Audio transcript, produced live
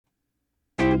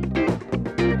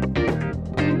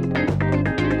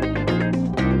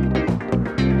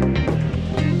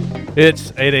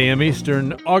It's 8 a.m.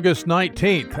 Eastern, August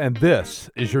 19th, and this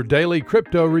is your daily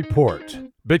crypto report.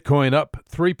 Bitcoin up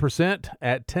 3%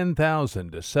 at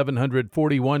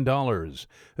 $10,741.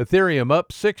 Ethereum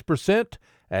up 6%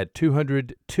 at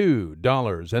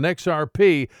 $202. And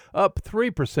XRP up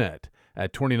 3%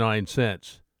 at 29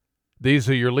 cents. These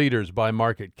are your leaders by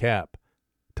market cap.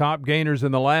 Top gainers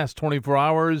in the last 24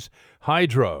 hours,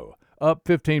 Hydro up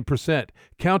 15%,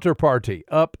 Counterparty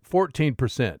up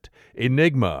 14%,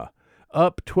 Enigma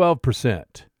up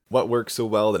 12%. What works so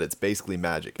well that it's basically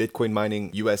magic? Bitcoin mining,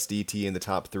 USDT in the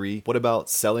top 3. What about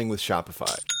selling with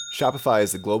Shopify? Shopify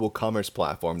is the global commerce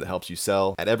platform that helps you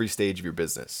sell at every stage of your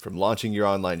business. From launching your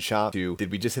online shop to,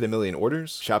 did we just hit 1 million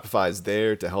orders? Shopify is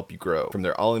there to help you grow. From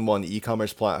their all-in-one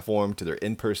e-commerce platform to their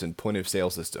in-person point-of-sale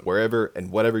system. Wherever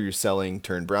and whatever you're selling,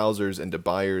 turn browsers into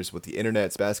buyers with the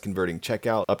internet's best converting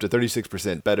checkout, up to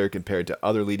 36% better compared to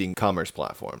other leading commerce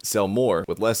platforms. Sell more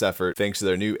with less effort thanks to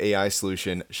their new AI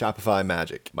solution, Shopify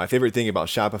Magic. My favorite thing about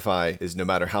Shopify is no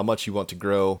matter how much you want to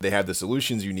grow, they have the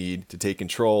solutions you need to take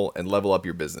control and level up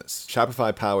your business.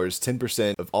 Shopify powers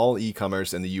 10% of all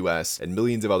e-commerce in the US and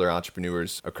millions of other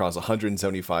entrepreneurs across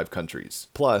 175 countries.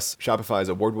 Plus, Shopify's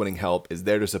award-winning help is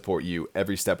there to support you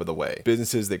every step of the way.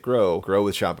 Businesses that grow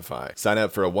with Shopify. Sign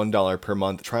up for a $1 per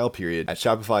month trial period at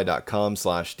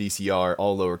shopify.com/DCR,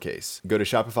 all lowercase. Go to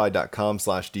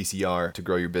shopify.com/DCR to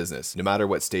grow your business, no matter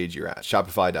what stage you're at.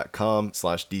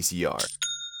 Shopify.com/DCR.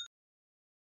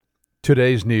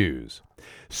 Today's news.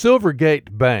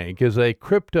 Silvergate Bank is a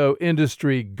crypto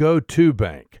industry go-to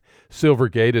bank.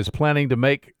 Silvergate is planning to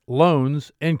make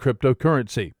loans in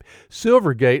cryptocurrency.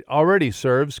 Silvergate already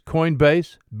serves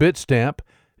Coinbase, Bitstamp,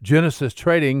 Genesis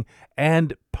Trading,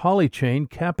 and Polychain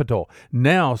Capital.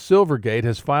 Now Silvergate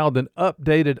has filed an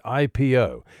updated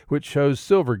IPO, which shows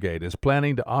Silvergate is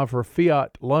planning to offer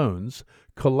fiat loans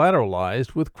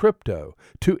collateralized with crypto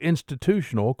to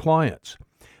institutional clients.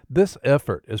 This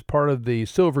effort is part of the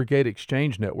Silvergate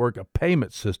Exchange Network, a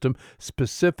payment system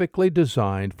specifically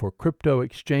designed for crypto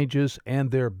exchanges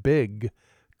and their big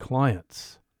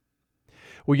clients.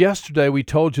 Well, yesterday we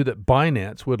told you that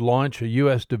Binance would launch a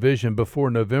U.S. division before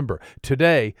November.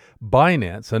 Today,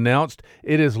 Binance announced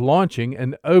it is launching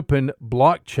an open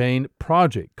blockchain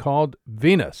project called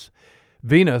Venus.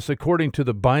 Venus, according to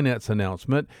the Binance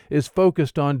announcement, is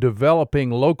focused on developing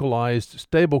localized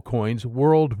stablecoins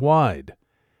worldwide.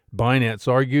 Binance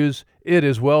argues it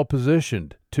is well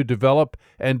positioned to develop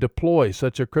and deploy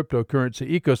such a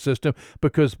cryptocurrency ecosystem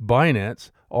because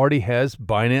Binance already has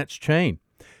Binance Chain.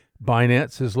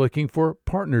 Binance is looking for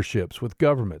partnerships with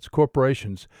governments,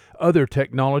 corporations, other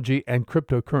technology and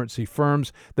cryptocurrency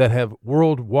firms that have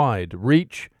worldwide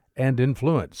reach and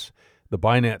influence. The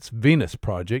Binance Venus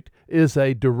project is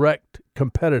a direct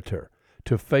competitor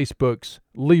to Facebook's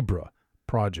Libra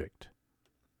project.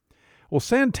 Well,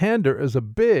 Santander is a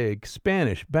big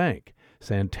Spanish bank.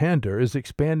 Santander is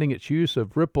expanding its use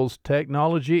of Ripple's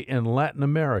technology in Latin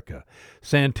America.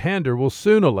 Santander will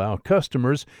soon allow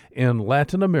customers in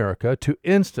Latin America to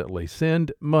instantly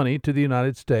send money to the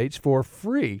United States for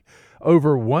free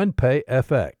over OnePay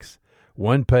FX.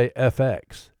 OnePay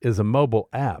FX is a mobile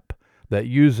app that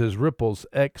uses Ripple's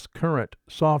xCurrent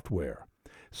software.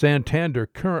 Santander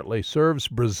currently serves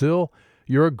Brazil,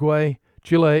 Uruguay,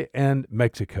 Chile, and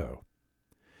Mexico.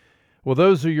 Well,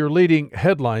 those are your leading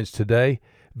headlines today.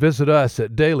 Visit us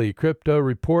at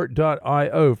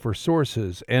dailycryptoreport.io for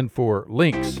sources and for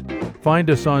links. Find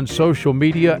us on social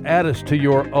media. Add us to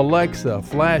your Alexa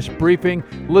flash briefing.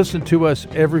 Listen to us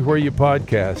everywhere you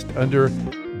podcast under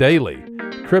Daily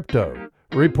Crypto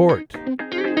Report.